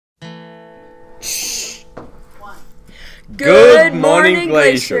Good morning,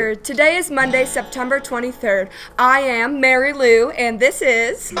 Glacier. Today is Monday, September 23rd. I am Mary Lou, and this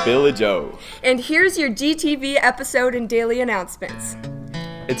is Billy Joe. And here's your GTV episode and daily announcements.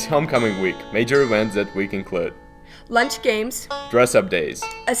 It's homecoming week. Major events that week include lunch games, dress-up days,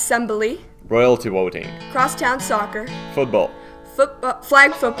 assembly, royalty voting, crosstown soccer, football,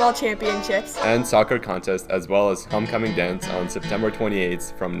 flag football championships, and soccer contest, as well as homecoming dance on September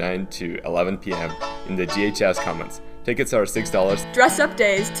 28th from 9 to 11 p.m. in the GHS Commons. Tickets are $6. Dress-up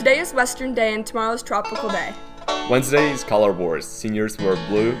days. Today is Western Day and tomorrow is Tropical Day. Wednesday is Color Wars. Seniors wear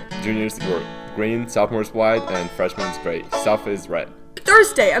blue, juniors wear green, sophomores white, and freshmen gray. Stuff is red.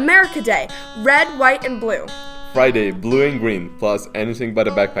 Thursday, America Day. Red, white, and blue. Friday, blue and green, plus anything but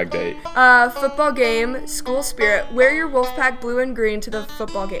a backpack day. Football game, school spirit. Wear your Wolfpack blue and green to the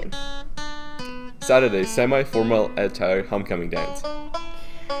football game. Saturday, semi-formal attire homecoming dance.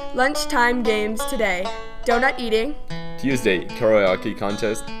 Lunchtime games today. Donut eating. Tuesday, karaoke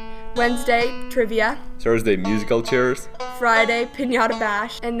contest. Wednesday, trivia. Thursday, musical chairs. Friday, pinata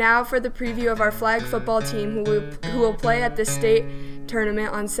bash. And now for the preview of our flag football team who will play at the state tournament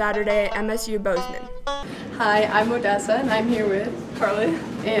on Saturday at MSU Bozeman. Hi, I'm Odessa, and I'm here with Carly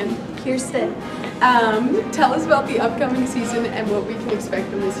and Kirsten. Tell us about the upcoming season and what we can expect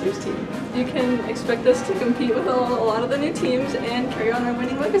from this year's team. You can expect us to compete with a lot of the new teams and carry on our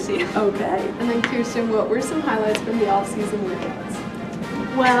winning legacy. Okay. And then Kirsten, what were some highlights from the off-season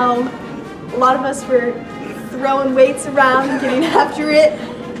workouts? Well, a lot of us were throwing weights around and getting after it,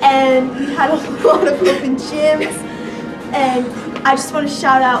 and we had a lot of open gyms. And I just want to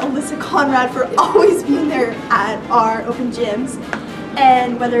shout out Alyssa Conrad for always being there at our open gyms.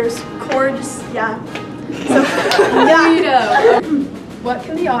 And whether it's core, just, yeah. So, yeah. What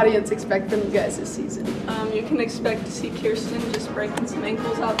can the audience expect from you guys this season? You can expect to see Kirsten just breaking some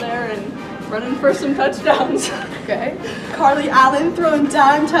ankles out there and running for some touchdowns. Okay. Carly Allen throwing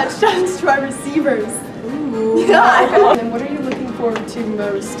dime touchdowns to our receivers. Ooh. Yeah. And what are you looking forward to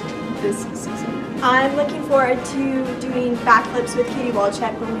most this season? I'm looking forward to doing backflips with Katie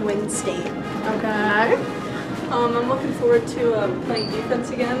Walczak when we win state. Okay. I'm looking forward to playing defense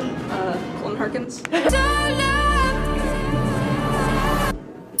again, Colin Harkins.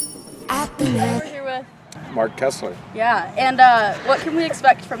 We're here with Mark Kessler. Yeah, and what can we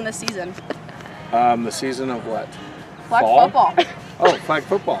expect from this season? The season of what? Flag Fall? football. Oh, flag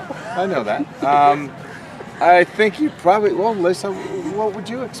football. I know that. I think you probably, well, Lisa, what would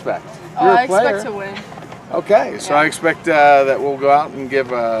you expect? You're I a player. expect to win. Okay, so Yeah. I expect that we'll go out and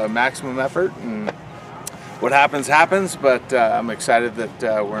give maximum effort, and what happens, happens, but I'm excited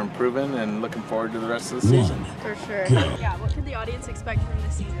that we're improving and looking forward to the rest of the season. For sure. Yeah, what can the audience expect from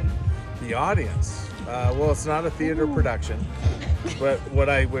this season? The audience. Well, it's not a theater production, but what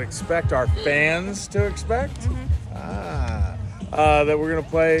I would expect our fans to expect, that we're going to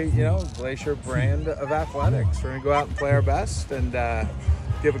play, Glacier brand of athletics. We're going to go out and play our best and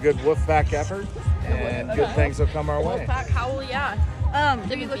give a good Wolfpack effort, and good things will come our way. Wolfpack Howl, yeah.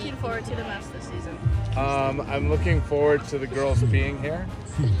 Are you looking forward to the most this season? I'm looking forward to the girls being here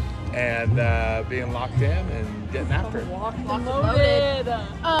and being locked in and getting after it. Locked and loaded.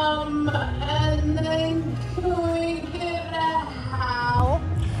 And then can we get a howl?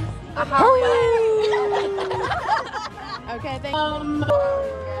 A howl. Okay, thank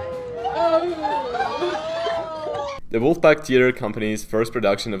The Wolfpack Theater Company's first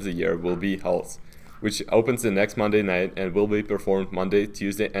production of the year will be Hulls, which opens the next Monday night and will be performed Monday,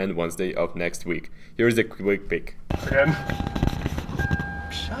 Tuesday, and Wednesday of next week. Here's a quick pick. Again.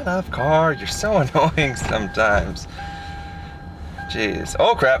 Shut up, car. You're so annoying sometimes. Jeez.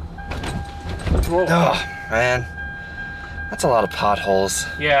 Oh, crap. Oh, man. That's a lot of potholes.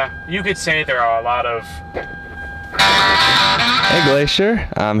 Yeah, you could say there are a lot of... Hey, Glacier.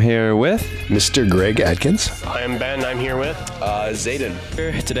 I'm here with Mr. Greg Adkins. I'm Ben. I'm here with... Zayden.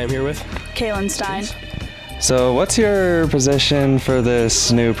 Today I'm here with... Kaylin Stein. So what's your position for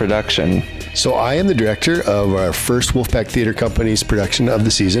this new production? So I am the director of our first Wolfpack Theater Company's production of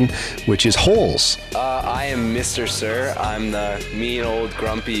the season, which is Holes. I am Mr. Sir. I'm the mean old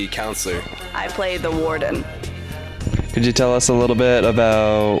grumpy counselor. I play the warden. Could you tell us a little bit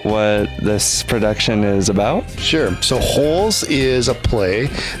about what this production is about? Sure. So Holes is a play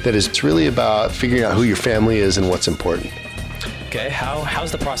that is really about figuring out who your family is and what's important. Okay,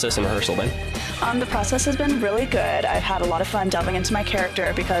 how's the process in rehearsal been? The process has been really good. I've had a lot of fun delving into my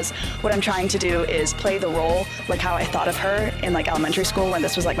character because what I'm trying to do is play the role like how I thought of her in like elementary school when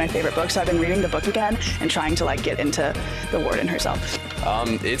this was like my favorite book. So I've been reading the book again and trying to like get into the warden herself.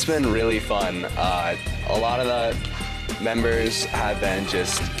 It's been really fun. A lot of the members have been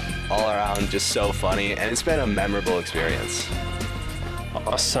just all around just so funny, and it's been a memorable experience.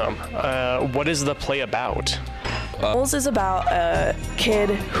 Awesome. What is the play about? Holes is about a kid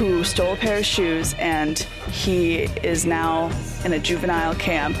who stole a pair of shoes, and he is now in a juvenile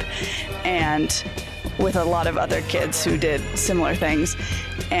camp and with a lot of other kids who did similar things,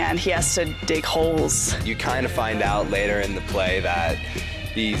 and he has to dig holes. You kind of find out later in the play that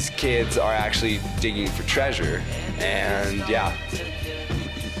these kids are actually digging for treasure, and yeah.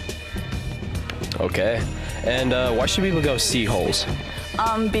 Okay. And why should people go see Holes?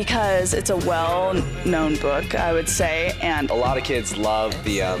 Because it's a well-known book, I would say, and a lot of kids love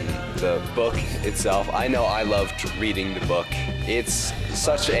the book itself. I know I loved reading the book. It's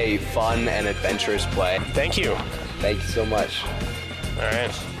such a fun and adventurous play. Thank you. Thank you so much. All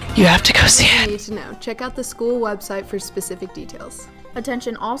right. You have to go see it. You need to know. Check out the school website for specific details.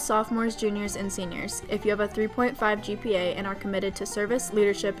 Attention all sophomores, juniors, and seniors. If you have a 3.5 GPA and are committed to service,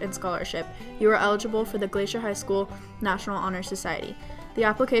 leadership, and scholarship, you are eligible for the Glacier High School National Honor Society. The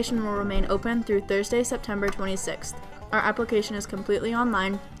application will remain open through Thursday, September 26th. Our application is completely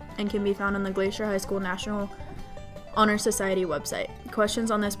online and can be found on the Glacier High School National Honor Society website.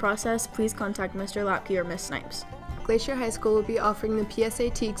 Questions on this process, please contact Mr. Lapke or Ms. Snipes. Glacier High School will be offering the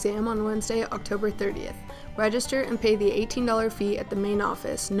PSAT exam on Wednesday, October 30th. Register and pay the $18 fee at the main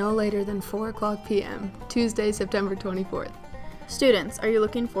office no later than 4:00 p.m., Tuesday, September 24th. Students, are you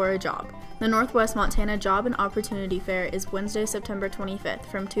looking for a job? The Northwest Montana Job and Opportunity Fair is Wednesday, September 25th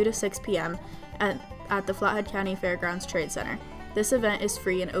from 2 to 6 p.m. at the Flathead County Fairgrounds Trade Center. This event is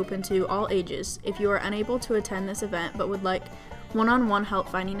free and open to all ages. If you are unable to attend this event but would like one-on-one help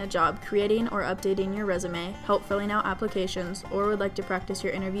finding a job, creating or updating your resume, help filling out applications, or would like to practice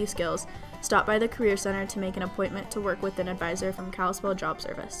your interview skills, stop by the Career Center to make an appointment to work with an advisor from Kalispell Job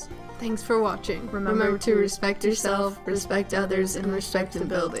Service. Thanks for watching. Remember to respect yourself, respect others, and respect the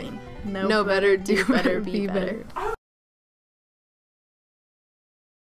building. Know better, do better, be better.